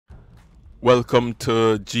Welcome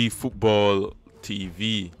to G Football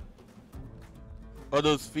TV.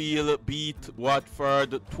 Huddersfield beat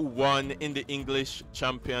Watford 2-1 in the English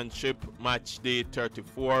Championship match day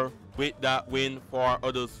 34. With that win for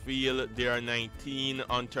Huddersfield, they are 19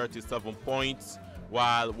 on 37 points,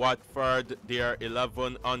 while Watford, they are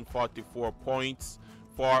 11 on 44 points.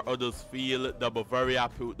 For Huddersfield, they were very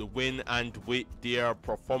happy with the win and with their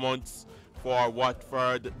performance. For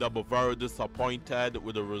Watford, they were very disappointed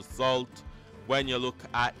with the result. When you look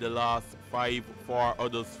at the last 5 for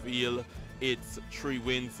Huddersfield, it's 3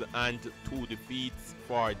 wins and 2 defeats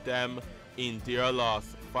for them in their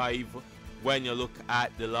last 5. When you look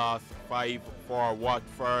at the last 5 for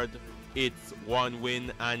Watford, it's 1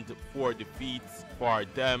 win and 4 defeats for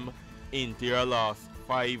them in their last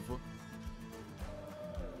 5.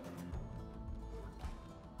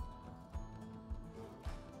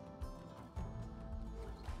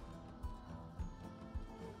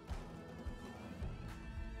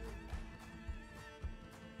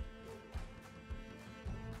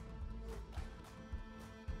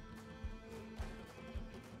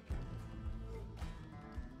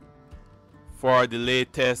 For the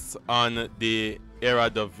latest on the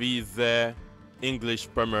Eredivisie, English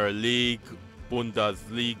Premier League,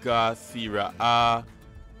 Bundesliga, Serie A,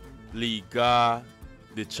 Liga,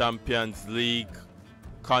 the Champions League,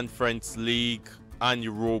 Conference League, and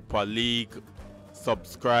Europa League,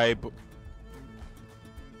 subscribe